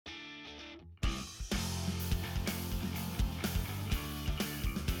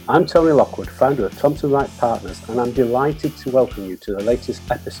I'm Tony Lockwood, founder of Thomson Wright Partners, and I'm delighted to welcome you to the latest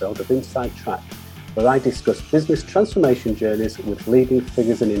episode of Inside Track, where I discuss business transformation journeys with leading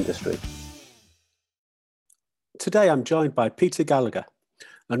figures in industry. Today I'm joined by Peter Gallagher,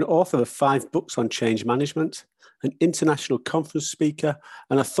 an author of 5 books on change management, an international conference speaker,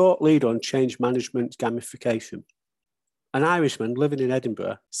 and a thought leader on change management gamification. An Irishman living in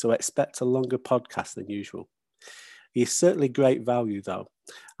Edinburgh, so expect a longer podcast than usual. He is certainly great value, though,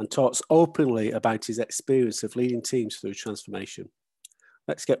 and talks openly about his experience of leading teams through transformation.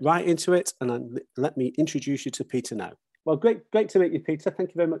 Let's get right into it, and let me introduce you to Peter now. Well, great to meet you, Peter.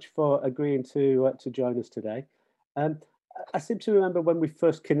 Thank you very much for agreeing to join us today. I seem to remember when we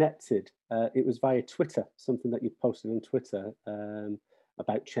first connected, it was via Twitter, something that you posted on Twitter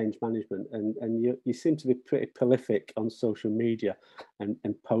about change management, and you seem to be pretty prolific on social media and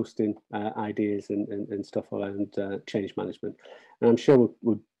posting ideas and stuff around change management. And I'm sure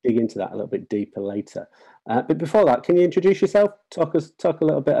we'll dig into that a little bit deeper later. But before that, can you introduce yourself? Talk a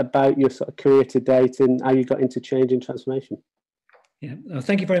little bit about your sort of career to date and how you got into change and transformation. Yeah,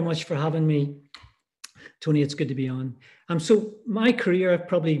 thank you very much for having me, Tony. It's good to be on. So my career,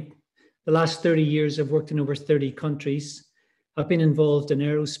 probably the last 30 years, I've worked in over 30 countries. I've been involved in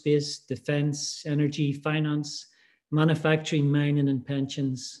aerospace, defense, energy, finance, manufacturing, mining, and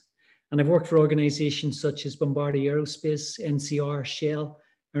pensions. And I've worked for organizations such as Bombardier Aerospace, NCR, Shell,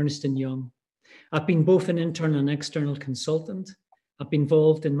 Ernst & Young. I've been both an internal and external consultant. I've been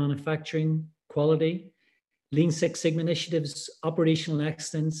involved in manufacturing, quality, Lean Six Sigma initiatives, operational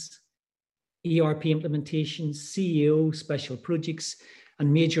excellence, ERP implementations, CEO, special projects,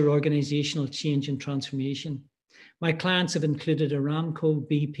 and major organizational change and transformation. My clients have included Aramco,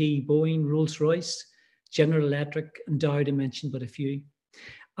 BP, Boeing, Rolls-Royce, General Electric, and Dow, to mention but a few.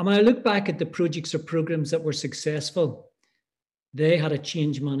 And when I look back at the projects or programs that were successful, they had a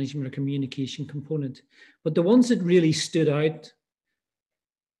change management or communication component. But the ones that really stood out,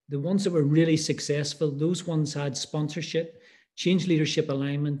 the ones that were really successful, those ones had sponsorship, change leadership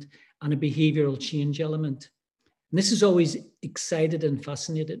alignment, and a behavioral change element. And this has always excited and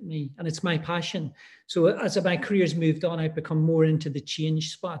fascinated me, and it's my passion. So as my career's moved on, I've become more into the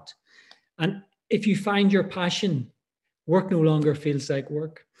change spot. And if you find your passion, work no longer feels like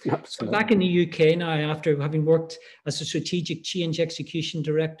work. Absolutely. So back in the UK now, after having worked as a strategic change execution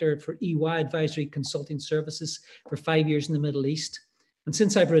director for EY Advisory Consulting Services for 5 years in the Middle East. And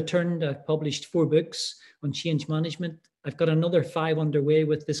since I've returned, I've published 4 books on change management. I've got another 5 underway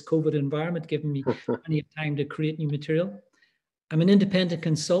with this COVID environment, giving me plenty of time to create new material. I'm an independent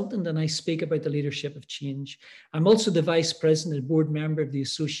consultant and I speak about the leadership of change. I'm also the vice president and board member of the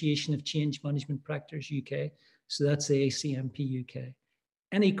Association of Change Management Practitioners UK. So that's the ACMP UK.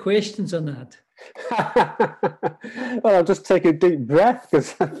 Any questions on that? Well, I'll just take a deep breath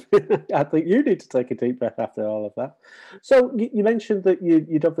because I think you need to take a deep breath after all of that. So you mentioned that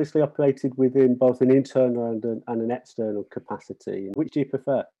you'd obviously operated within both an internal and an external capacity. Which do you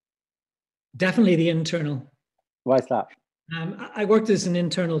prefer? Definitely the internal. Why is that? I worked as an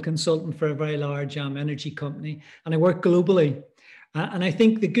internal consultant for a very large energy company, and I worked globally. And I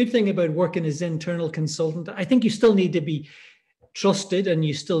think the good thing about working as internal consultant, I think you still need to be trusted and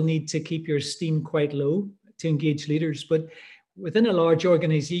you still need to keep your esteem quite low to engage leaders. But within a large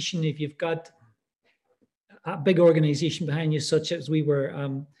organization, if you've got a big organization behind you, such as we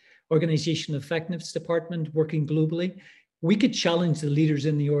were, Organization Effectiveness Department working globally, we could challenge the leaders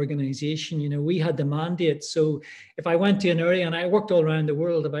in the organization. You know, we had the mandate. So if I went to an area, and I worked all around the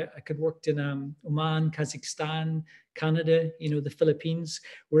world, if I could work in Oman, Kazakhstan, Canada, the Philippines,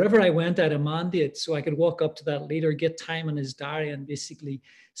 wherever I went, I had a mandate. So I could walk up to that leader, get time in his diary and basically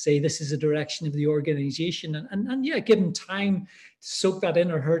say, this is the direction of the organization. And yeah, give him time to soak that in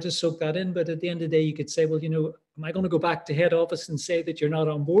or her to soak that in. But at the end of the day, you could say, well, am I going to go back to head office and say that you're not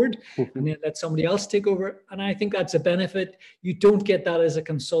on board and then let somebody else take over? And I think that's a benefit. You don't get that as a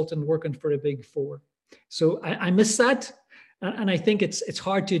consultant working for a big 4. So I miss that. And I think it's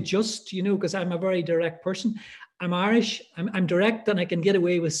hard to adjust, because I'm a very direct person. I'm Irish, I'm direct, and I can get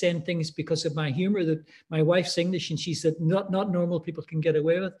away with saying things because of my humor that my wife's English, and she said not normal people can get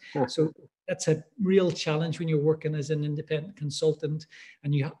away with. So that's a real challenge when you're working as an independent consultant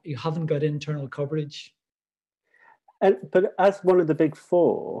and you haven't got internal coverage. But as one of the big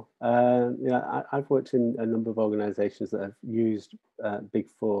 4, I've worked in a number of organisations that have used big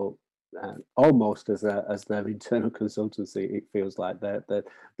 4 almost as their internal consultancy. It feels like they're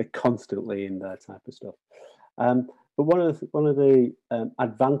constantly in there type of stuff. But one of the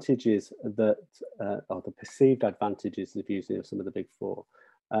advantages that, or the perceived advantages of using some of the big 4,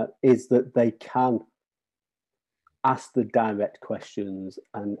 is that they can ask the direct questions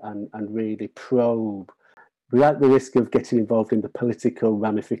and really probe without the risk of getting involved in the political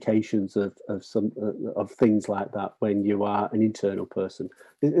ramifications of things like that when you are an internal person.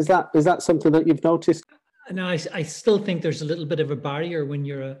 Is that something that you've noticed? No, I still think there's a little bit of a barrier when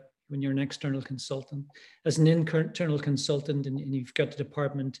you're an external consultant. As an internal consultant, and you've got the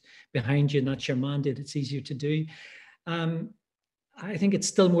department behind you, and that's your mandate, it's easier to do. I think it's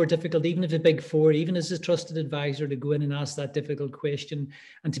still more difficult, even if a Big Four, even as a trusted advisor, to go in and ask that difficult question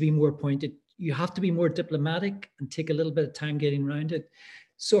and to be more pointed. You have to be more diplomatic and take a little bit of time getting around it.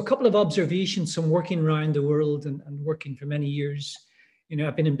 So a couple of observations from working around the world and working for many years.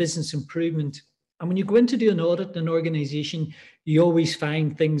 I've been in business improvement. And when you go in to do an audit in an organization, you always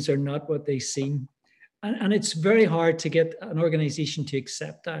find things are not what they seem. And it's very hard to get an organization to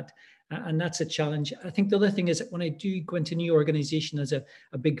accept that. And that's a challenge. I think the other thing is that when I do go into a new organization as a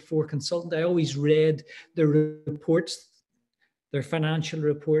Big Four consultant, I always read their reports, their financial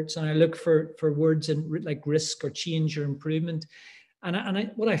reports, and I look for words in like risk or change or improvement. And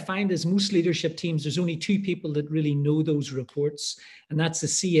what I find is most leadership teams, there's only two people that really know those reports, and that's the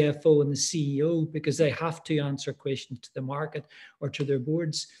CFO and the CEO, because they have to answer questions to the market or to their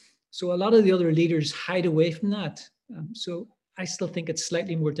boards. So a lot of the other leaders hide away from that. So I still think it's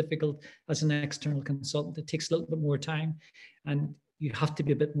slightly more difficult as an external consultant. It takes a little bit more time, and you have to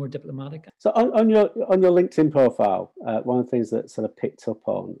be a bit more diplomatic. So on your LinkedIn profile, one of the things that sort of picked up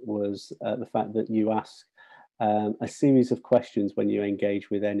on was the fact that you ask a series of questions when you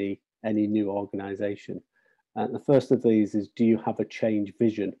engage with any new organisation. The first of these is, do you have a change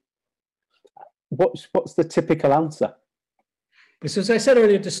vision? What's the typical answer? So as I said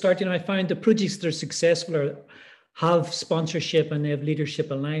earlier at the start, I find the projects that are successful have sponsorship and they have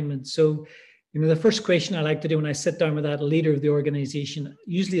leadership alignment. So, the first question I like to do when I sit down with that leader of the organization,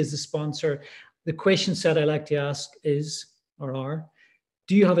 usually as the sponsor, the question set I like to ask is, or are,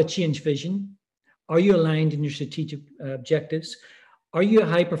 do you have a change vision? Are you aligned in your strategic objectives? Are you a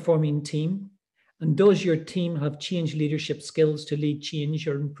high-performing team? And does your team have change leadership skills to lead change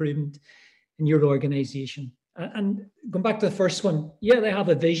or improvement in your organization? And going back to the first one, yeah, they have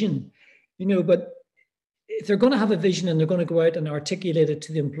a vision, but if they're going to have a vision and they're going to go out and articulate it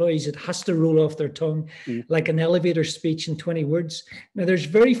to the employees, it has to roll off their tongue like an elevator speech in 20 words. Now, there's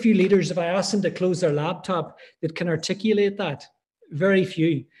very few leaders, if I ask them to close their laptop, that can articulate that. Very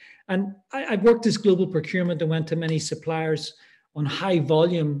few. And I've worked as global procurement and went to many suppliers on high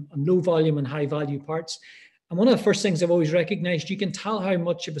volume, on low volume and high value parts. And one of the first things I've always recognized, you can tell how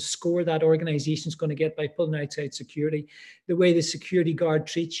much of a score that organization is going to get by pulling outside security. The way the security guard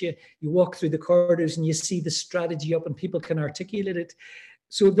treats you, you walk through the corridors and you see the strategy up and people can articulate it.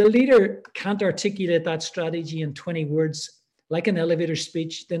 So if the leader can't articulate that strategy in 20 words, like an elevator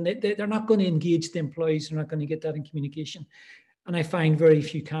speech, then they're not going to engage the employees. They're not going to get that in communication. And I find very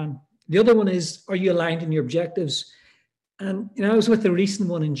few can. The other one is, are you aligned in your objectives? And I was with the recent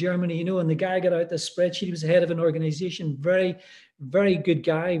one in Germany, and the guy got out the spreadsheet. He was the head of an organization, very, very good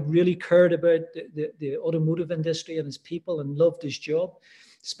guy, really cared about the automotive industry and his people and loved his job,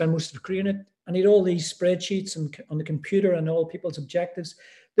 spent most of his career in it. And he had all these spreadsheets and on the computer and all people's objectives.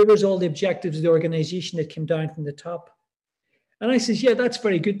 There was all the objectives of the organization that came down from the top. And I says, yeah, that's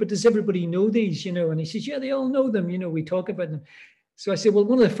very good, but does everybody know these, And he says, yeah, they all know them, we talk about them. So I said, well,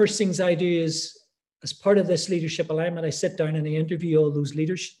 one of the first things I do is, as part of this leadership alignment, I sit down and I interview all those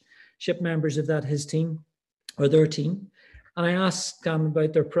leadership members of his team or their team. And I ask them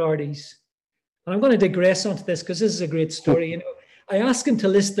about their priorities. And I'm going to digress onto this because this is a great story. I ask them to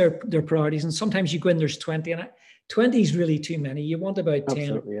list their priorities. And sometimes you go in, there's 20, and 20 is really too many. You want about 10.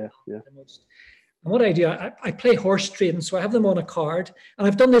 Absolutely, yeah. The most. And what I do, I play horse trading. So I have them on a card. And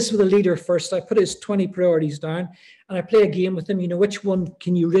I've done this with a leader first. I put his 20 priorities down and I play a game with them. Which one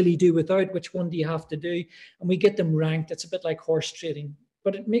can you really do without? Which one do you have to do? And we get them ranked. It's a bit like horse trading,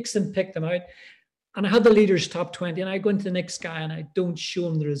 but it makes them pick them out. And I had the leader's top 20 and I go into the next guy and I don't show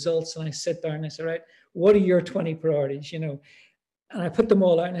him the results. And I sit down and I say, right, what are your 20 priorities? And I put them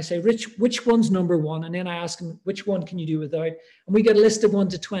all out and I say, Rich, which one's number one? And then I ask him, which one can you do without? And we get a list of 1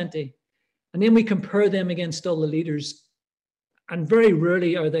 to 20. And then we compare them against all the leaders. And very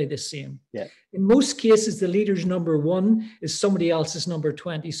rarely are they the same. Yeah. In most cases, the leader's number one is somebody else's number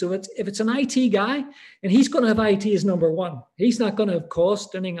 20. So if it's an IT guy, and he's going to have IT as number one, he's not going to have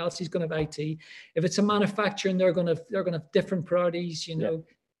cost, anything else, he's going to have IT. If it's a manufacturer, and they're going to have different priorities, Yeah.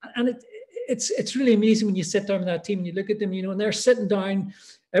 And it's really amazing when you sit down with that team and you look at them, and they're sitting down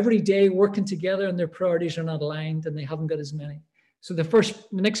every day working together and their priorities are not aligned and they haven't got as many. So the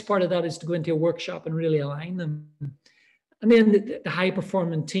next part of that is to go into a workshop and really align them. And then the high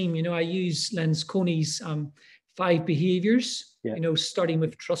performing team, I use Lenz Coney's 5 behaviors, Yeah. starting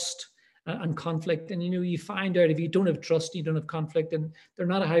with trust and conflict. And, you find out if you don't have trust, you don't have conflict, and they're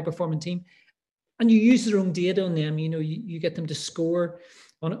not a high performing team. And you use their own data on them, you get them to score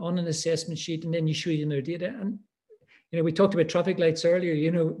on an assessment sheet, and then you show them their data. And, we talked about traffic lights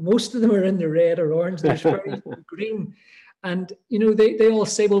earlier, most of them are in the red or orange, there's very green. And, they all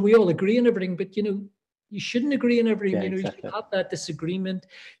say, well, we all agree on everything, but, you shouldn't agree on everything. Exactly. You should have that disagreement.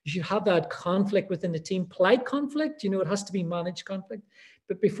 You should have that conflict within the team. Polite conflict, it has to be managed conflict.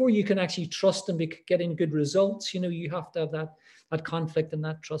 But before you can actually trust and be getting good results, you have to have that conflict and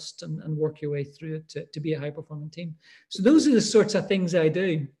that trust and work your way through it to be a high-performing team. So those are the sorts of things I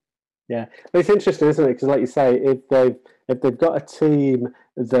do. Yeah, but it's interesting, isn't it? Because, like you say, if they've got a team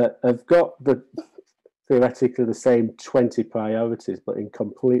that have got theoretically the same 20 priorities, but in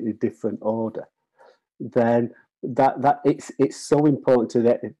completely different order, then that it's so important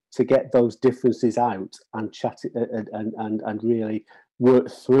to get those differences out and chat it and really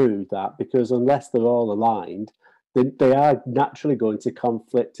work through that, because unless they're all aligned, then they are naturally going to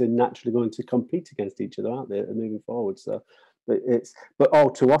conflict and naturally going to compete against each other, aren't they, moving forward? So, but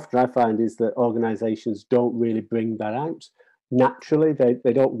all too often I find is that organisations don't really bring that out naturally.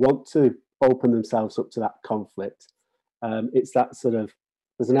 They don't want to open themselves up to that conflict. It's that sort of,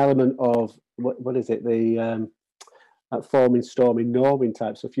 there's an element of what is it, the forming, storming, norming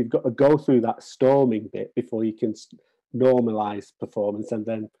type. So if you've got to go through that storming bit before you can normalise performance and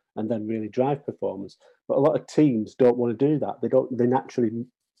then really drive performance. But a lot of teams don't want to do that. They naturally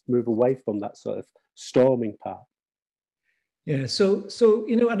move away from that sort of storming part. Yeah, so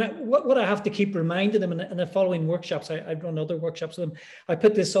and what I have to keep reminding them in the following workshops, I run other workshops with them. I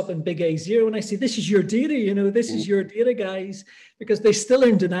put this up in Big A0 and I say, this is your data, this is your data, guys, because they still are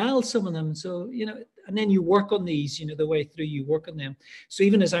in denial, some of them. So, and then you work on these, the way through, you work on them. So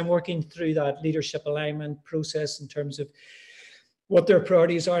even as I'm working through that leadership alignment process in terms of what their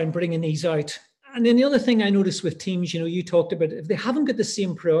priorities are and bringing these out. And then the other thing I noticed with teams, you talked about, if they haven't got the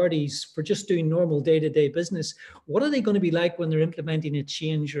same priorities for just doing normal day-to-day business, what are they going to be like when they're implementing a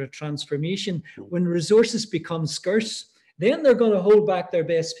change or a transformation? When resources become scarce, then they're going to hold back their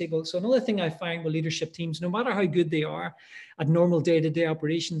best people. So another thing I find with leadership teams, no matter how good they are at normal day-to-day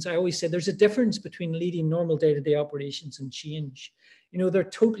operations, I always say there's a difference between leading normal day-to-day operations and change. They're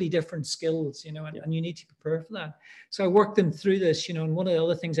totally different skills, and you need to prepare for that. So I work them through this, and one of the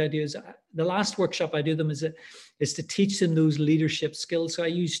other things I do is the last workshop I do them is to teach them those leadership skills. So I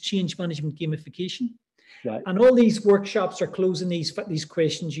use change management gamification. Right. And all these workshops are closing these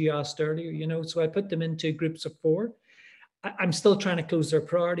questions you asked earlier, so I put them into groups of 4. I'm still trying to close their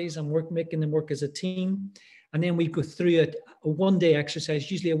priorities. I'm making them work as a team. And then we go through a one-day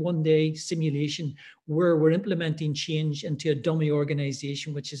exercise, usually a one-day simulation, where we're implementing change into a dummy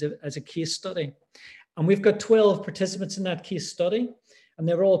organization, which is as a case study. And we've got 12 participants in that case study, and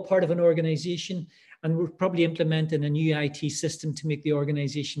they're all part of an organization. And we're probably implementing a new IT system to make the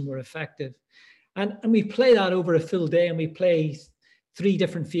organization more effective. And we play that over a full day, and we play 3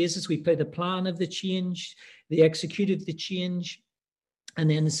 different phases. We play the plan of the change, the execute of the change, and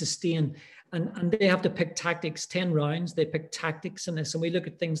then the sustain. And they have to pick tactics, 10 rounds. They pick tactics in this. And we look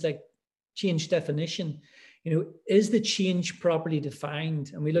at things like change definition. Is the change properly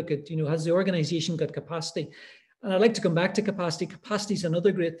defined? And we look at, has the organization got capacity? And I'd like to come back to capacity. Capacity is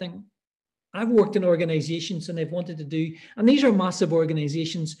another great thing. I've worked in organizations and they've wanted to do, and these are massive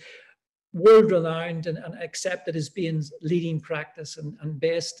organizations, world-renowned and accepted as being leading practice and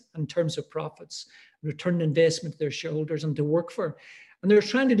best in terms of profits, return on investment to their shareholders and to work for. And they're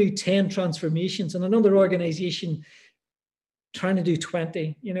trying to do 10 transformations, and another organization trying to do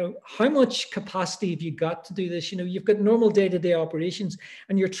 20. How much capacity have you got to do this? You've got normal day-to-day operations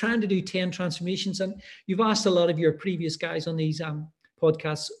and you're trying to do 10 transformations. And you've asked a lot of your previous guys on these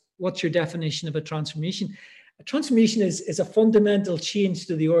podcasts, what's your definition of a transformation? A transformation is a fundamental change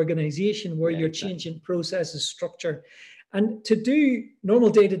to the organization where you're changing processes, structure. And to do normal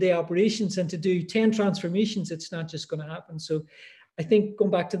day-to-day operations and to do 10 transformations, it's not just going to happen. So I think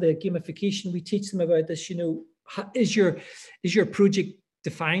going back to the gamification, we teach them about this, is your project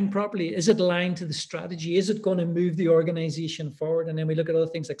defined properly? Is it aligned to the strategy? Is it going to move the organization forward? And then we look at other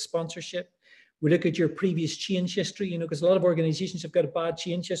things like sponsorship. We look at your previous change history, because a lot of organizations have got a bad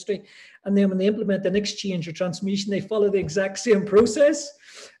change history. And then when they implement the next change or transformation, they follow the exact same process.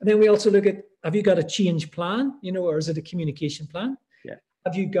 And then we also look at, have you got a change plan, or is it a communication plan? Yeah.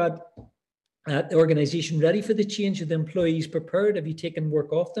 Have you got the organization ready for the change? Are the employees prepared? Have you taken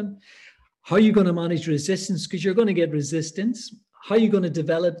work off them? How are you going to manage resistance? Because you're going to get resistance. how are you going to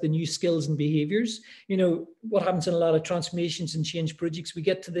develop the new skills and behaviors? You know, what happens in a lot of transformations and change projects, we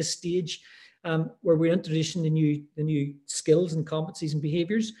get to this stage where we're introducing the new skills and competencies and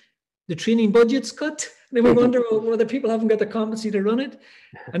behaviors. The training budget's cut. And then we wonder whether people haven't got the competency to run it.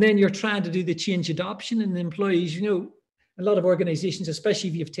 And then you're trying to do the change adoption, and the employees, you know, a lot of organizations, especially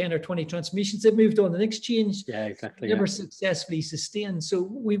if you have 10 or 20 transformations, they've moved on to the next change. Yeah, exactly. Never successfully sustained. So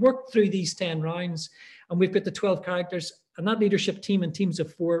we worked through these 10 rounds, and we've got the 12 characters, and that leadership team in teams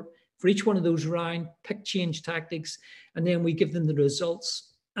of 4 for each one of those rounds, pick change tactics, and then we give them the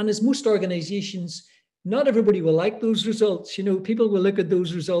results. And as most organizations, not everybody will like those results. You know, people will look at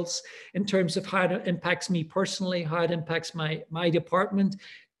those results in terms of how it impacts me personally, how it impacts my department,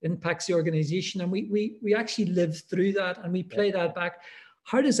 impacts the organization. And we actually live through that, and we play that back.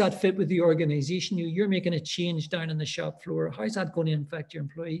 How does that fit with the organization? You're making a change down on the shop floor. How is that going to affect your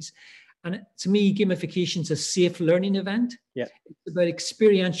employees? And to me, gamification is a safe learning event. Yeah. It's about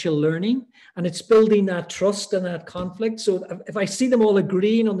experiential learning, and it's building that trust and that conflict. So if I see them all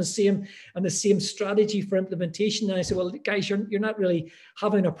agreeing on the same strategy for implementation, then I say, well, guys, you're not really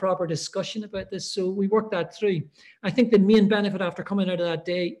having a proper discussion about this. So we work that through. I think the main benefit after coming out of that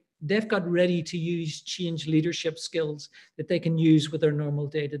day, they've got ready to use change leadership skills that they can use with their normal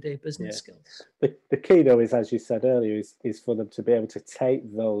day-to-day business skills. The key, though, is, as you said earlier, is for them to be able to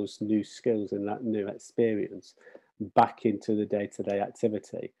take those new skills and that new experience back into the day-to-day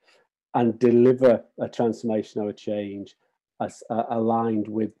activity and deliver a transformation or a change as aligned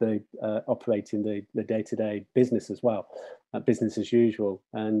with the operating the day-to-day business as well, business as usual.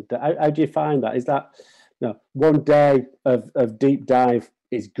 And how do you find that? Is that, you know, one day of deep dive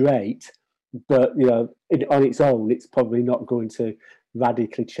is great, but, you know, on its own, it's probably not going to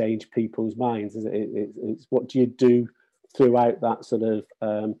radically change people's minds, is it? It's what do you do throughout that sort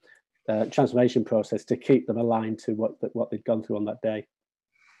of transformation process to keep them aligned to what they've gone through on that day?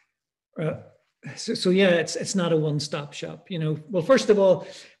 So yeah, it's not a one-stop shop, you know. Well, first of all,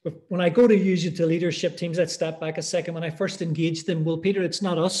 when I go to use it to leadership teams, let's step back a second. When I first engage them, well, Peter, it's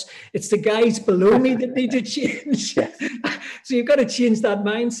not us, it's the guys below me that need to change. Yes. So you've got to change that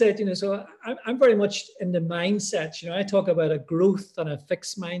mindset, you know. So I'm very much in the mindset, you know. I talk about a growth and a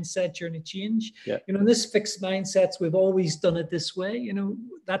fixed mindset during a change. Yeah. You know, in this fixed mindsets, we've always done it this way, you know.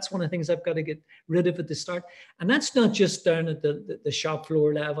 That's one of the things I've got to get rid of at the start. And that's not just down at the shop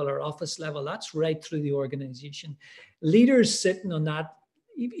floor level or office level, that's right through the organization. Leaders sitting on that,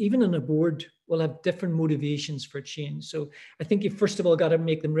 even on a board, will have different motivations for change. So I think you first of all got to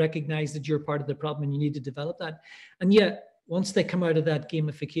make them recognize that you're part of the problem and you need to develop that. And yet, once they come out of that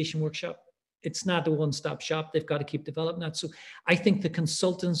gamification workshop, it's not a one-stop shop. They've got to keep developing that. So I think the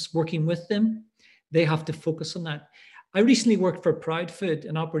consultants working with them, they have to focus on that. I recently worked for Proudfood,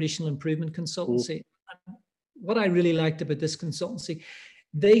 an operational improvement consultancy. What I really liked about this consultancy,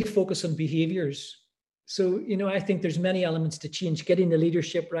 they focus on behaviors. So, you know, I think there's many elements to change, getting the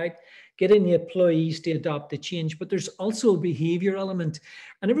leadership right, getting the employees to adopt the change, but there's also a behavior element.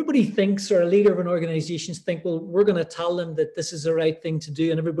 And everybody thinks, or a leader of an organization think, well, we're going to tell them that this is the right thing to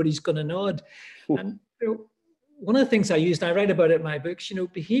do and everybody's going to nod. And you know, one of the things I used, I write about it in my books, you know,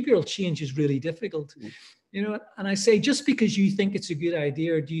 behavioral change is really difficult. You know, and I say, just because you think it's a good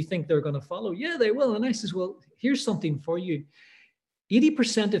idea, or do you think they're going to follow? Yeah, they will. And I says, well, here's something for you.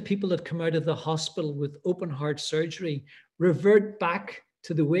 80% of people that come out of the hospital with open heart surgery revert back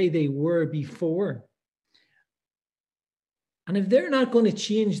to the way they were before. And if they're not going to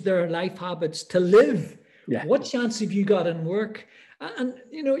change their life habits to live, what chance have you got in work? And,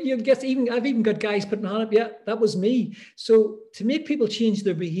 you know, you guess I've even got guys putting on it. Yeah, that was me. So to make people change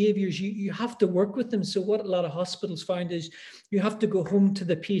their behaviors, you have to work with them. So what a lot of hospitals find is you have to go home to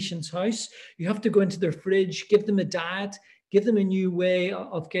the patient's house. You have to go into their fridge, give them a diet, give them a new way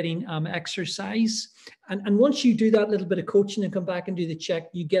of getting exercise. And once you do that little bit of coaching and come back and do the check,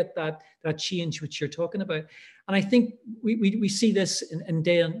 you get that change which you're talking about. And I think we see this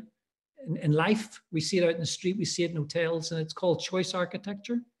in life. We see it out in the street, we see it in hotels, and it's called choice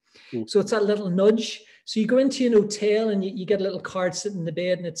architecture. So it's that little nudge. So you go into an hotel and you get a little card sitting in the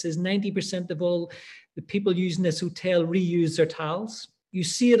bed and it says 90% of all the people using this hotel reuse their towels. You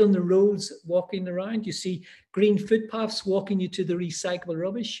see it on the roads walking around. You see green footpaths walking you to the recyclable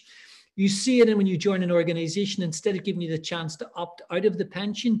rubbish. You see it when you join an organization, instead of giving you the chance to opt out of the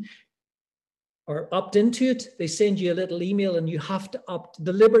pension or opt into it, they send you a little email and you have to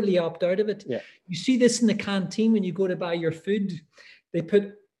deliberately opt out of it. Yeah. You see this in the canteen when you go to buy your food. They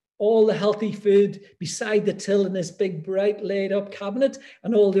put all the healthy food beside the till in this big, bright, laid up cabinet,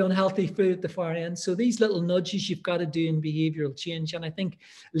 and all the unhealthy food at the far end. So these little nudges you've got to do in behavioral change. And I think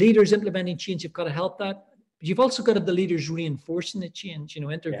leaders implementing change have got to help that. but you've also got to have the leaders reinforcing the change,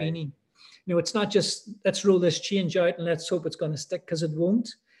 intervening. It's not just let's roll this change out and let's hope it's going to stick, because it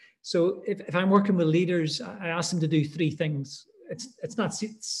won't. So if I'm working with leaders, I ask them to do three things.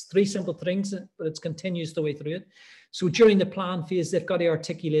 It's three simple things, but it continues the way through it. So during the plan phase, they've got to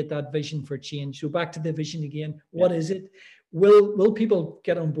articulate that vision for change. So back to the vision again. What is it? Will people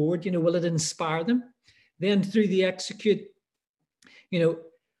get on board? Will it inspire them? Then through the execute,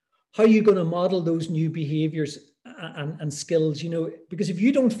 how are you going to model those new behaviors and skills? Because if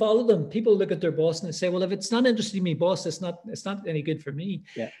you don't follow them, people look at their boss and they say, well, if it's not interested in me, boss, it's not any good for me.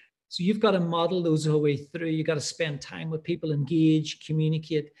 Yeah. So you've got to model those the whole way through. You've got to spend time with people, engage,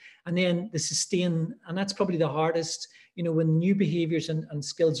 communicate, and then the sustain. And that's probably the hardest, when new behaviors and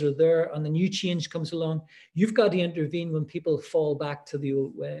skills are there and the new change comes along, you've got to intervene when people fall back to the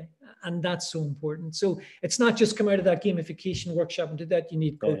old way. And that's so important. So it's not just come out of that gamification workshop and do that. You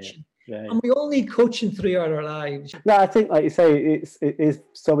need coaching. Yeah. And we all need coaching throughout our lives. No, I think, like you say, it is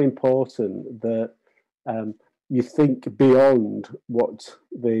so important that you think beyond what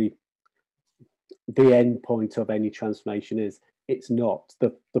the end point of any transformation is. It's not.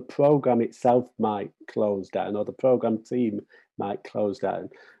 The program itself might close down, or the program team might close down,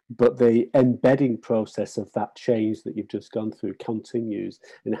 but the embedding process of that change that you've just gone through continues,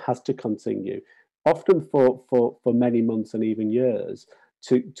 and it has to continue, often for many months and even years,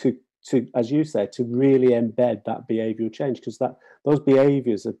 to as you said, to really embed that behavioural change, because those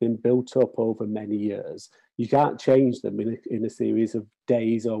behaviours have been built up over many years. You can't change them in a series of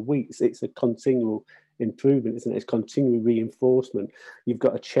days or weeks. It's a continual improvement, isn't it? It's continual reinforcement. You've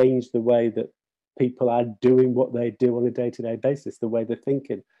got to change the way that people are doing what they do on a day-to-day basis, the way they're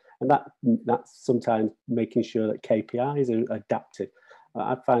thinking. And that's sometimes making sure that KPIs are adapted.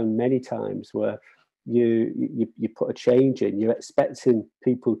 I've found many times where you put a change in, you're expecting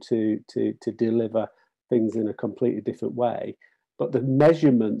people to deliver things in a completely different way, but the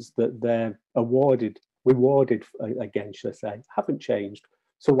measurements that they're rewarded again, should I say, haven't changed.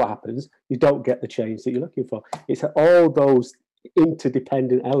 So what happens? You don't get the change that you're looking for. It's all those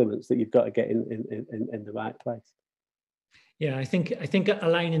interdependent elements that you've got to get in the right place. Yeah, I think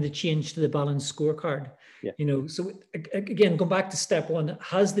aligning the change to the balanced scorecard. Yeah. So again, going back to step one,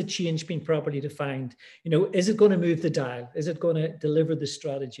 has the change been properly defined? Is it going to move the dial? Is it going to deliver the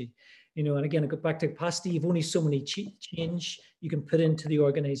strategy? And again, I go back to capacity. You've only so many change you can put into the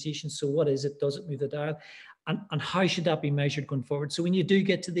organization. So what is it? Does it move the dial? And how should that be measured going forward? So when you do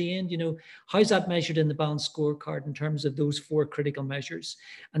get to the end, how's that measured in the balanced scorecard in terms of those four critical measures?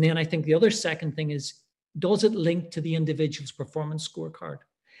 And then I think the other second thing is, does it link to the individual's performance scorecard?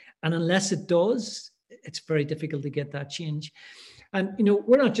 And unless it does, it's very difficult to get that change. And,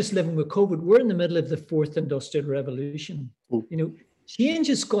 we're not just living with COVID, we're in the middle of the fourth industrial revolution. Change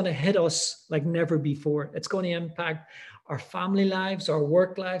is going to hit us like never before. It's going to impact our family lives, our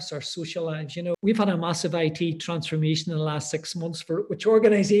work lives, our social lives. We've had a massive IT transformation in the last 6 months, which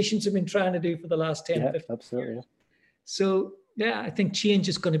organizations have been trying to do for the last 10, 15 absolutely. years. So, I think change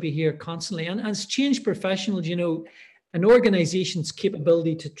is going to be here constantly. And as change professionals, an organization's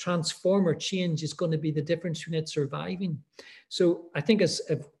capability to transform or change is going to be the difference between it surviving. So I think as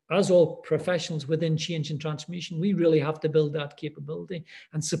all professionals within change and transformation, we really have to build that capability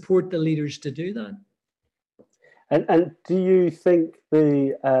and support the leaders to do that. And do you think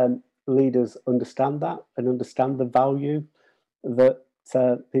the leaders understand that and understand the value that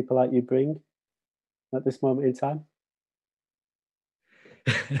people like you bring at this moment in time?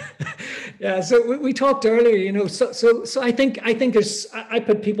 Yeah, so we talked earlier, so I think I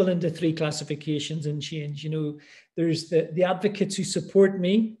put people into three classifications in change. There's the advocates who support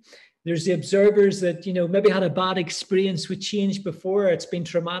me. There's the observers that, maybe had a bad experience with change before. It's been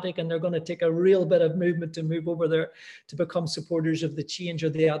traumatic and they're going to take a real bit of movement to move over there to become supporters of the change, or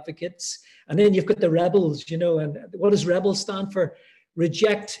the advocates. And then you've got the rebels, and what does rebel stand for?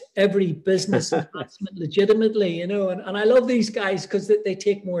 Reject every business advancement legitimately, and I love these guys because they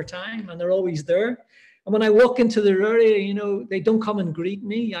take more time and they're always there. And when I walk into their area, they don't come and greet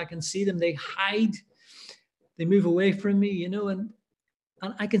me. I can see them, they hide, they move away from me, and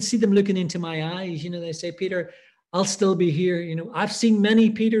I can see them looking into my eyes. They say, Peter, I'll still be here. I've seen many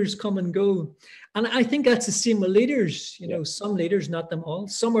Peters come and go. And I think that's the same with leaders. Some leaders, not them all.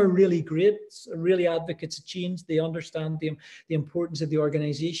 Some are really great, really advocates of change. They understand the importance of the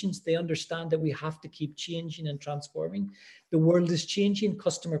organizations. They understand that we have to keep changing and transforming. The world is changing.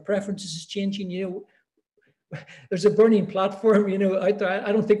 Customer preferences is changing. There's a burning platform, out there.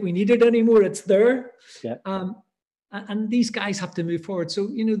 I don't think we need it anymore. It's there. Yeah. And these guys have to move forward. So,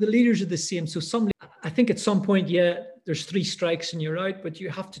 the leaders are the same. So I think at some point, there's 3 strikes and you're out, but you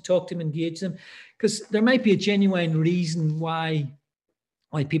have to talk to them, engage them, because there might be a genuine reason why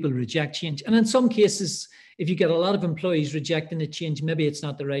people reject change. And in some cases, if you get a lot of employees rejecting the change, maybe it's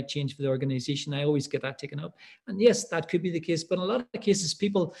not the right change for the organization. I always get that taken up. And yes, that could be the case. But in a lot of cases,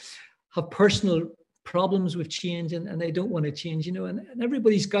 people have personal problems with change and they don't want to change, and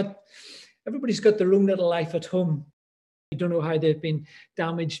everybody's got their own little life at home. You don't know how they've been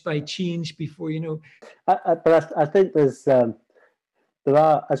damaged by change before, But I think there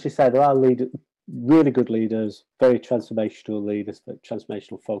are, as you say, there are really good leaders, very transformational leaders,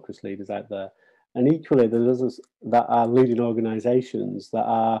 transformational focused leaders out there. And equally, there's others that are leading organisations that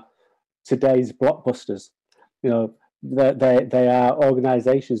are today's blockbusters. They are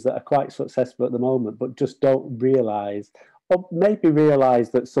organisations that are quite successful at the moment, but just don't realise, or maybe realise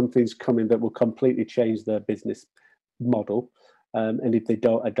that something's coming that will completely change their business model. And if they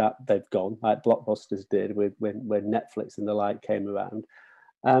don't adapt, they've gone, like Blockbusters did when Netflix and the like came around.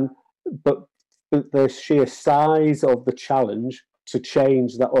 But the sheer size of the challenge to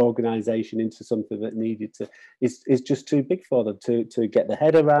change that organisation into something that needed to is just too big for them to get their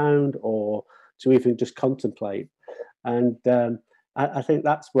head around or to even just contemplate. And I think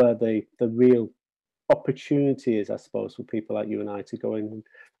that's where the real opportunity is, I suppose, for people like you and I to go in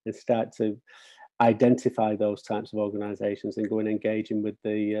and start to identify those types of organisations and go and engaging with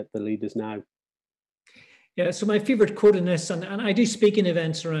the leaders now. Yeah, so my favorite quote in this, and I do speaking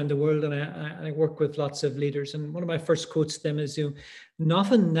events around the world, and I work with lots of leaders, and one of my first quotes to them is,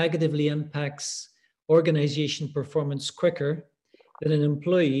 nothing negatively impacts organization performance quicker than an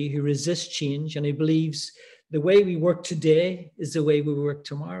employee who resists change and who believes the way we work today is the way we work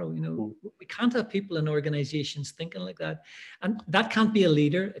tomorrow. We can't have people in organizations thinking like that. And that can't be a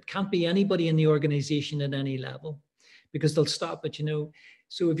leader. It can't be anybody in the organization at any level, because they'll stop it,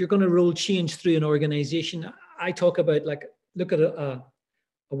 So if you're going to roll change through an organization, I talk about, look at a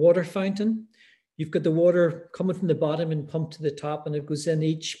water fountain. You've got the water coming from the bottom and pumped to the top, and it goes in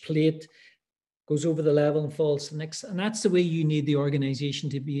each plate, goes over the level and falls to the next. And that's the way you need the organization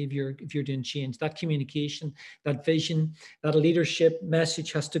to be if you're doing change. That communication, that vision, that leadership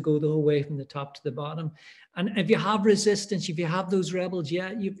message has to go the whole way from the top to the bottom. And if you have resistance, if you have those rebels,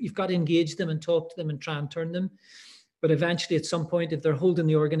 you've got to engage them and talk to them and try and turn them. But eventually, at some point, if they're holding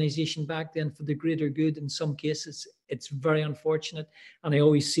the organization back, then for the greater good, in some cases, it's very unfortunate. And I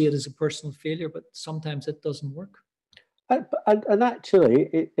always see it as a personal failure, but sometimes it doesn't work. And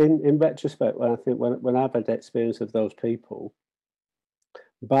actually, in retrospect, when I've had the experience of those people,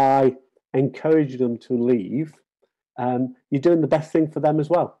 by encouraging them to leave, you're doing the best thing for them as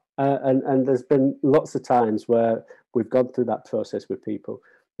well. And there's been lots of times where we've gone through that process with people.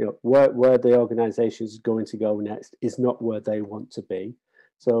 Where the organisation is going to go next is not where they want to be.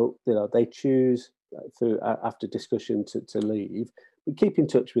 So, they choose after discussion to leave. We keep in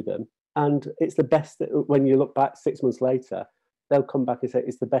touch with them. And it's the best that when you look back 6 months later, they'll come back and say,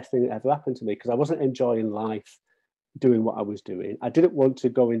 it's the best thing that ever happened to me, because I wasn't enjoying life doing what I was doing. I didn't want to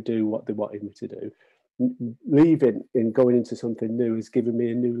go and do what they wanted me to do. Leaving and going into something new has given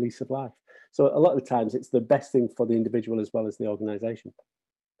me a new lease of life. So a lot of the times it's the best thing for the individual as well as the organisation.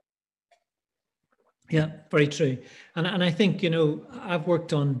 Yeah, very true. And I think, I've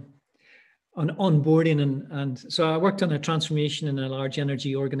worked on onboarding and so I worked on a transformation in a large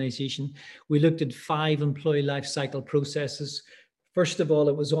energy organization. We looked at 5 employee life cycle processes. First of all,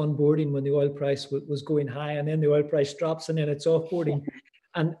 it was onboarding when the oil price was going high, and then the oil price drops, and then it's offboarding.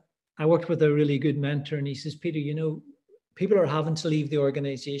 And I worked with a really good mentor, and he says, Peter, people are having to leave the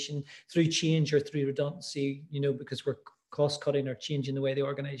organization through change or through redundancy, because we're cost cutting or changing the way the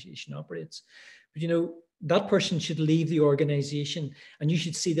organization operates. But that person should leave the organization, and you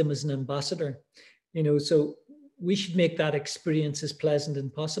should see them as an ambassador. So we should make that experience as pleasant as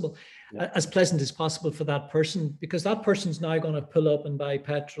possible, for that person, because that person's now going to pull up and buy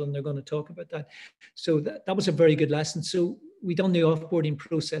petrol, and they're going to talk about that. So that was a very good lesson. So we done the offboarding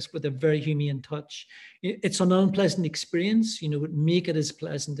process with a very humane touch. It's an unpleasant experience, make it as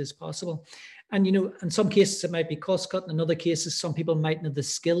pleasant as possible. And, in some cases it might be cost cut. In other cases, some people mightn't have the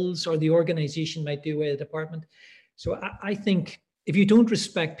skills, or the organization might do away with the department. So I think if you don't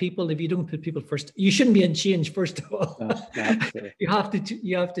respect people, if you don't put people first, you shouldn't be in change, first of all. You have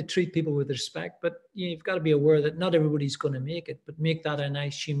to treat people with respect, but you've got to be aware that not everybody's going to make it, but make that a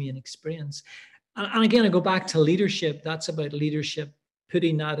nice, humane experience. And again, I go back to leadership. That's about leadership,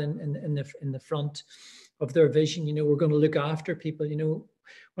 putting that in the front of their vision. We're going to look after people.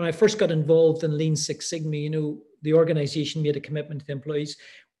 When I first got involved in Lean Six Sigma, the organization made a commitment to the employees.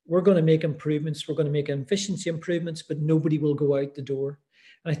 We're going to make improvements. We're going to make efficiency improvements, but nobody will go out the door.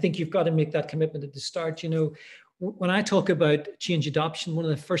 And I think you've got to make that commitment at the start. when I talk about change adoption, one of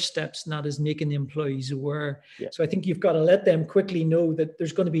the first steps in that is making the employees aware. Yeah. So I think you've got to let them quickly know that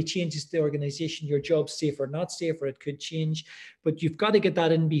there's going to be changes to the organization. Your job's safe or not safe, or it could change. But you've got to get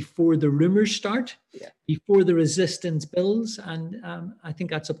that in before the rumors start, before the resistance builds. And I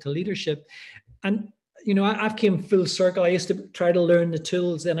think that's up to leadership. And I've came full circle. I used to try to learn the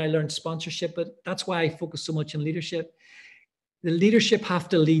tools, then I learned sponsorship, but that's why I focus so much on leadership. The leadership have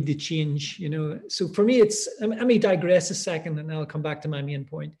to lead the change, So for me, let me digress a second and I'll come back to my main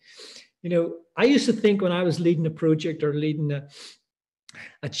point. I used to think when I was leading a project or leading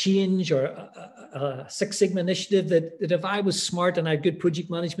a change or a Six Sigma initiative that if I was smart and I had good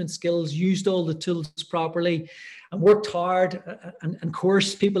project management skills, used all the tools properly and worked hard and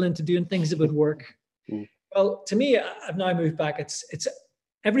coerced people into doing things that would work. Mm. Well, to me, I've now moved back. It's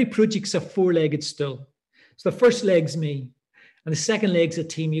every project's a four-legged stool. So the first leg's me. And the second leg's a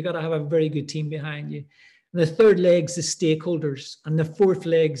team. You've got to have a very good team behind you. And the third leg's the stakeholders. And the fourth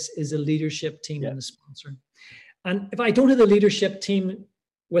leg's is a leadership team and the sponsor. And if I don't have the leadership team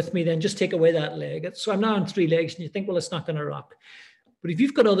with me, then just take away that leg. So I'm now on three legs and you think, well, it's not going to rock. But if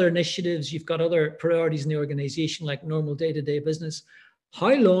you've got other initiatives, you've got other priorities in the organization, like normal day-to-day business,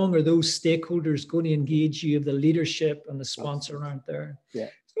 how long are those stakeholders going to engage you if the leadership and the sponsor aren't there? Yeah.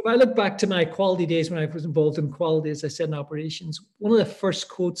 If I look back to my quality days when I was involved in quality, as I said, in operations, one of the first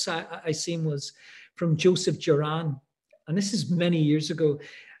quotes I seen was from Joseph Joran. And this is many years ago.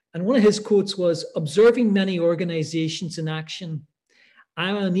 And one of his quotes was, observing many organizations in action, I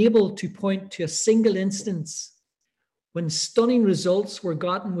am unable to point to a single instance when stunning results were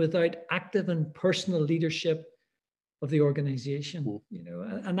gotten without active and personal leadership of the organization,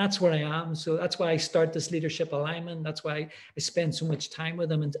 and that's where I am. So that's why I start this leadership alignment. That's why I spend so much time with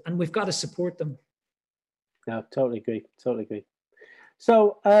them, and we've got to support them. Yeah, totally agree.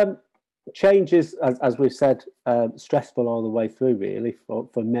 So change is, as we've said, stressful all the way through, really, for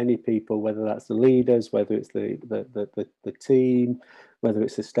many people, whether that's the leaders, whether it's the team, whether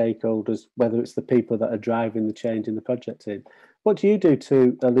it's the stakeholders, whether it's the people that are driving the change in the project team. What do you do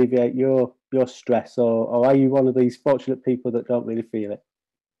to alleviate your stress, or are you one of these fortunate people that don't really feel it?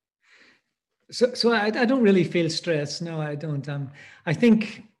 So I don't really feel stress. No, I don't. I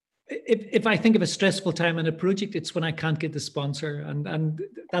think if I think of a stressful time in a project, it's when I can't get the sponsor, and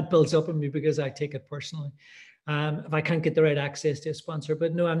that builds up on me because I take it personally. If I can't get the right access to a sponsor,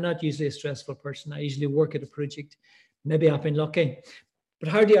 but no, I'm not usually a stressful person. I usually work at a project. Maybe I've been lucky. But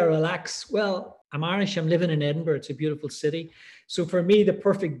how do I relax? Well, I'm Irish. I'm living in Edinburgh. It's a beautiful city. So for me, the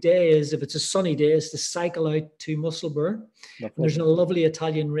perfect day is, if it's a sunny day, is to cycle out to Musselburgh. And there's a lovely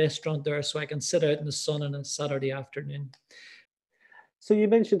Italian restaurant there, so I can sit out in the sun on a Saturday afternoon. So you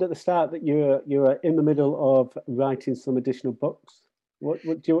mentioned at the start that you're in the middle of writing some additional books. What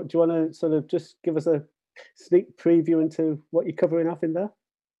do you want to sort of just give us a sneak preview into what you're covering off in there?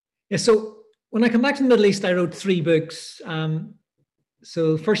 Yeah. So when I come back to the Middle East, I wrote 3 books.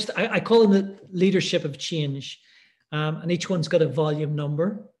 So first, I call them the Leadership of Change, and each one's got a volume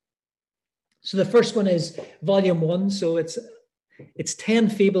number. So the first one is volume 1. So it's 10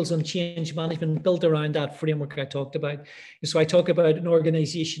 fables on change management built around that framework I talked about. So I talk about an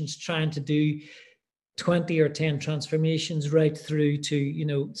organization's trying to do 20 or 10 transformations right through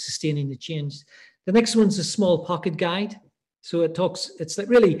to, sustaining the change. The next one's a small pocket guide. So it's like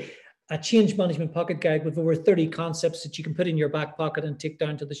really a change management pocket guide with over 30 concepts that you can put in your back pocket and take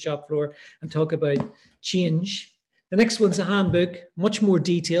down to the shop floor and talk about change. The next one's a handbook, much more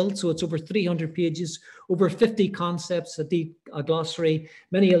detailed. So it's over 300 pages, over 50 concepts, a glossary,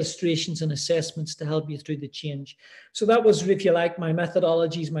 many illustrations and assessments to help you through the change. So that was, if you like, my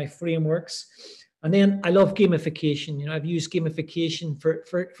methodologies, my frameworks. And then I love gamification. I've used gamification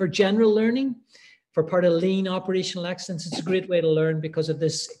for general learning, for part of lean operational excellence. It's a great way to learn because of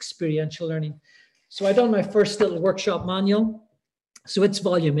this experiential learning. So I done my first little workshop manual. So it's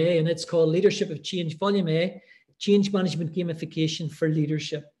volume A, and it's called Leadership of Change, volume A, Change Management Gamification for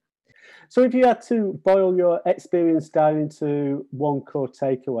Leadership. So if you had to boil your experience down into one core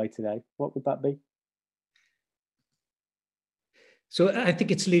takeaway today, what would that be? So I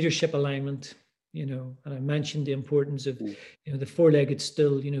think it's leadership alignment. And I mentioned the importance of, the four-legged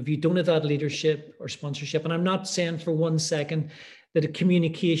stool. If you don't have that leadership or sponsorship, and I'm not saying for 1 second that a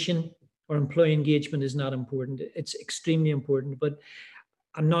communication or employee engagement is not important. It's extremely important, but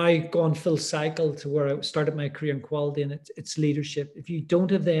I'm now gone full cycle to where I started my career in quality, and it's leadership. If you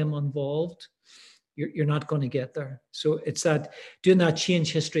don't have them involved, you're not going to get there. So it's that doing that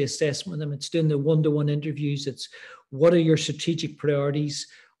change history assessment with them. It's doing the one-to-one interviews. It's what are your strategic priorities?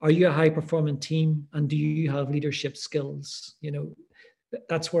 Are you a high-performing team, and do you have leadership skills?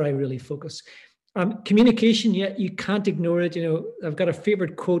 That's where I really focus. Communication, yeah, you can't ignore it. I've got a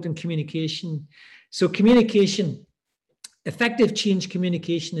favorite quote in communication. So communication, effective change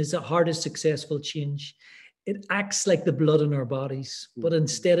communication is the hardest successful change. It acts like the blood in our bodies, but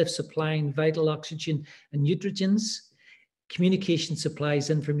instead of supplying vital oxygen and nutrients, communication supplies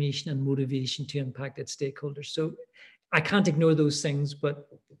information and motivation to impact its stakeholders. So I can't ignore those things, but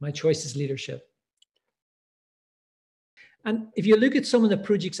my choice is leadership. And if you look at some of the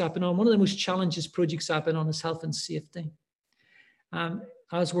projects I've been on, one of the most challenges projects I've been on is health and safety. I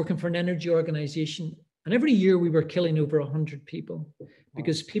was working for an energy organization, and every year we were killing over 100 people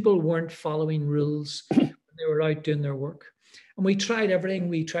because people weren't following rules when they were out doing their work. And we tried everything.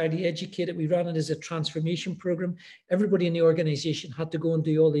 We tried to educate it. We ran it as a transformation program. Everybody in the organization had to go and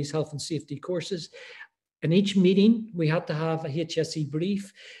do all these health and safety courses. In each meeting, we had to have a HSE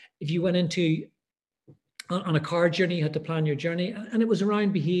brief. If you went on a car journey, you had to plan your journey. And it was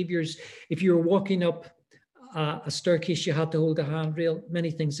around behaviors. If you were walking up a staircase, you had to hold a handrail,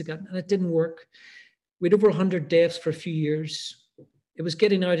 many things like that. And it didn't work. We had over 100 deaths for a few years. It was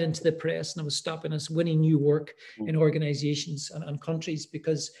getting out into the press, and it was stopping us winning new work in organizations and countries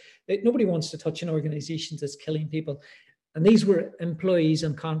because nobody wants to touch an organization that's killing people. And these were employees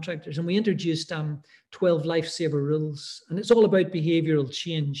and contractors. And we introduced 12 lifesaver rules. And it's all about behavioral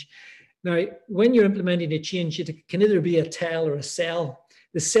change. Now, when you're implementing a change, it can either be a tell or a sell.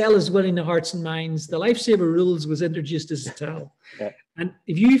 The sell is winning the hearts and minds. The lifesaver rules was introduced as a tell. Yeah. And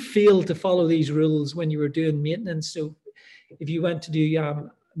if you fail to follow these rules when you were doing maintenance, so if you went to do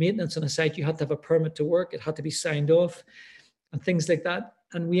maintenance on a site, you had to have a permit to work. It had to be signed off and things like that.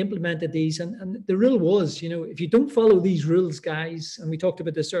 And we implemented these. And the rule was, if you don't follow these rules, guys, and we talked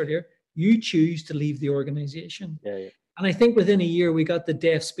about this earlier, you choose to leave the organization. Yeah. And I think within a year, we got the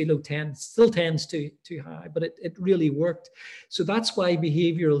deaths below 10. Still 10's too high, but it really worked. So that's why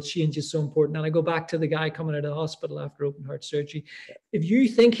behavioral change is so important. And I go back to the guy coming out of the hospital after open heart surgery. If you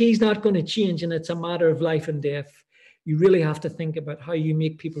think he's not going to change and it's a matter of life and death, you really have to think about how you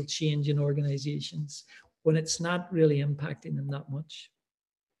make people change in organizations when it's not really impacting them that much.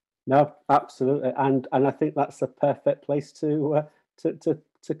 No, absolutely. And I think that's a perfect place to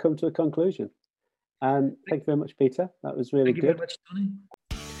come to a conclusion. Thank you very much, Peter. That was really good. Thank you very much, Tony.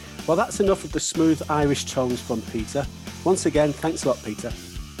 Well, that's enough of the smooth Irish tones from Peter. Once again, thanks a lot, Peter.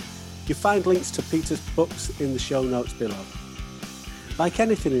 You'll find links to Peter's books in the show notes below. Like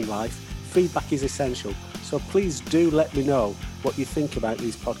anything in life, feedback is essential, so please do let me know what you think about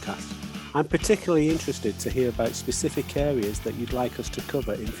these podcasts. I'm particularly interested to hear about specific areas that you'd like us to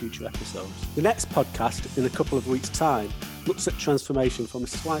cover in future episodes. The next podcast, in a couple of weeks' time, looks at transformation from a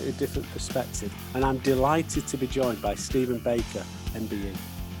slightly different perspective, and I'm delighted to be joined by Stephen Baker, MBE.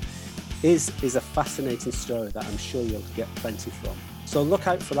 His is a fascinating story that I'm sure you'll get plenty from. So look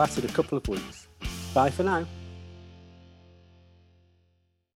out for that in a couple of weeks. Bye for now.